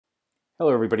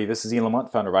Hello everybody, this is Ian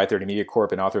Lamont, founder of i30 Media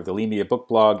Corp and author of the Lean Media book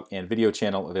blog and video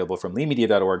channel available from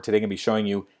leanmedia.org. Today I'm going to be showing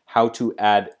you how to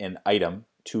add an item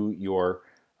to your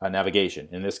navigation.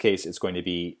 In this case, it's going to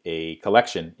be a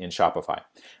collection in Shopify.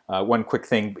 One quick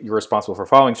thing, you're responsible for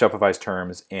following Shopify's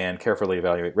terms and carefully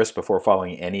evaluate risk before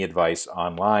following any advice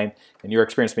online. And your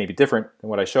experience may be different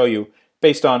than what I show you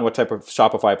based on what type of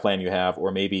Shopify plan you have,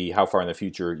 or maybe how far in the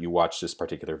future you watch this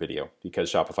particular video,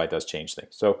 because Shopify does change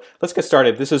things. So let's get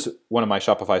started. This is one of my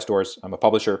Shopify stores. I'm a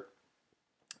publisher.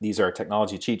 These are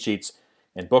technology cheat sheets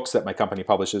and books that my company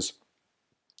publishes.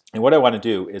 And what I want to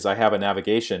do is I have a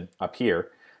navigation up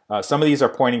here. Some of these are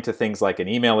pointing to things like an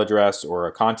email address or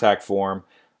a contact form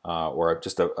or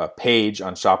just a page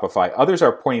on Shopify. Others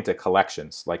are pointing to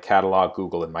collections like Catalog,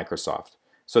 Google, and Microsoft.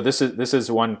 So this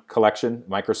is one collection,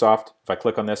 Microsoft. If I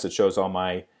click on this, it shows all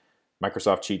my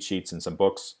Microsoft cheat sheets and some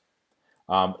books.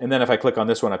 And then if I click on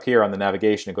this one up here on the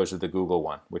navigation, it goes to the Google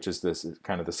one, which is this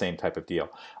kind of the same type of deal.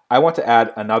 I want to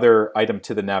add another item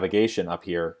to the navigation up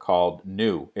here called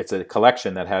New. It's a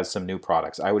collection that has some new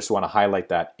products. I just want to highlight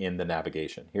that in the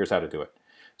navigation. Here's how to do it.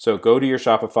 So go to your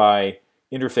Shopify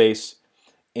interface.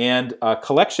 And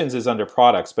collections is under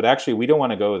products, but actually we don't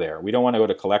want to go there. We don't want to go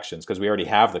to collections because we already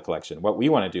have the collection. What we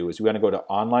want to do is we want to go to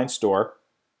online store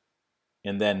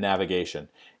and then navigation.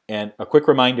 And a quick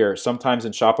reminder, sometimes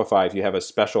in Shopify, if you have a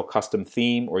special custom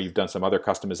theme or you've done some other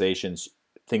customizations,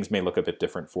 things may look a bit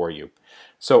different for you.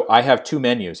 So I have two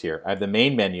menus here. I have the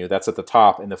main menu, that's at the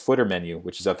top, and the footer menu,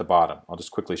 which is at the bottom. I'll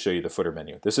just quickly show you the footer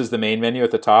menu. This is the main menu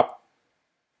at the top.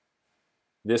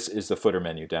 This is the footer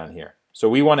menu down here. So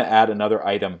we want to add another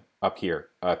item up here,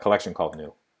 a collection called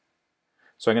New.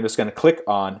 So I'm just going to click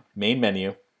on Main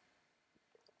Menu,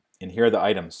 and here are the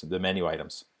items, the menu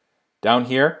items. Down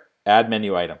here, Add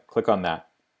Menu Item. Click on that,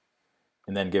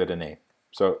 and then give it a name.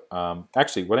 So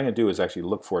actually, what I'm going to do is actually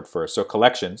look for it first. So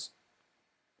Collections,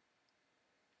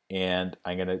 and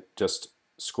I'm going to just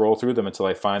scroll through them until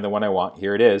I find the one I want.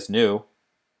 Here it is, New,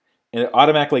 and it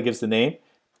automatically gives the name.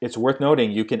 It's worth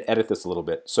noting you can edit this a little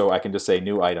bit. So I can just say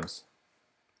New Items.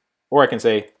 Or I can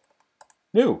say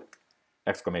New!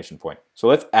 Exclamation point. So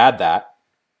let's add that.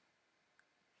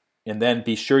 And then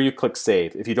be sure you click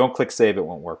Save. If you don't click Save, it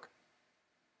won't work.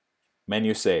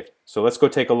 Menu saved. So let's go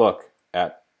take a look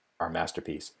at our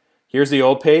masterpiece. Here's the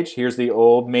old page. Here's the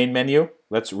old main menu.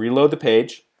 Let's reload the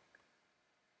page.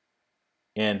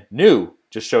 And New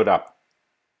just showed up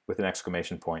with an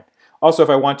exclamation point. Also, if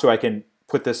I want to, I can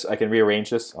put this, I can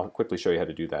rearrange this. I'll quickly show you how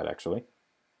to do that actually.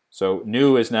 So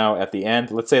New is now at the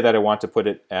end. Let's say that I want to put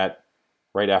it at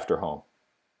right after Home.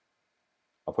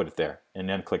 I'll put it there and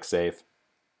then click Save.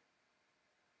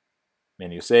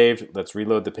 Menu saved. Let's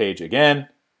reload the page again.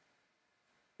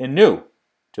 And New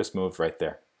just moved right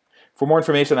there. For more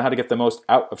information on how to get the most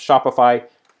out of Shopify,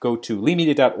 go to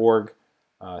leanmedia.org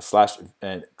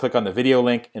and click on the video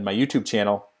link in my YouTube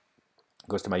channel. It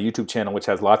goes to my YouTube channel, which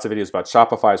has lots of videos about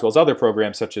Shopify, as well as other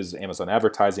programs such as Amazon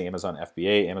Advertising, Amazon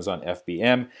FBA, Amazon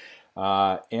FBM,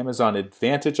 Amazon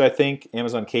Advantage, I think,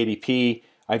 Amazon KDP.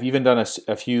 I've even done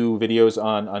a few videos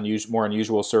on more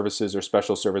unusual services or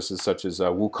special services such as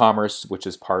WooCommerce, which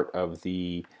is part of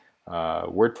the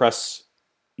WordPress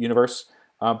universe.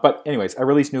 But anyways, I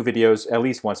release new videos at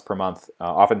least once per month,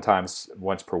 oftentimes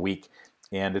once per week.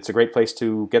 And it's a great place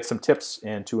to get some tips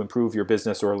and to improve your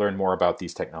business or learn more about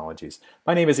these technologies.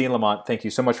 My name is Ian Lamont. Thank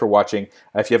you so much for watching.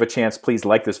 If you have a chance, please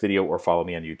like this video or follow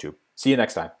me on YouTube. See you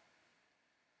next time.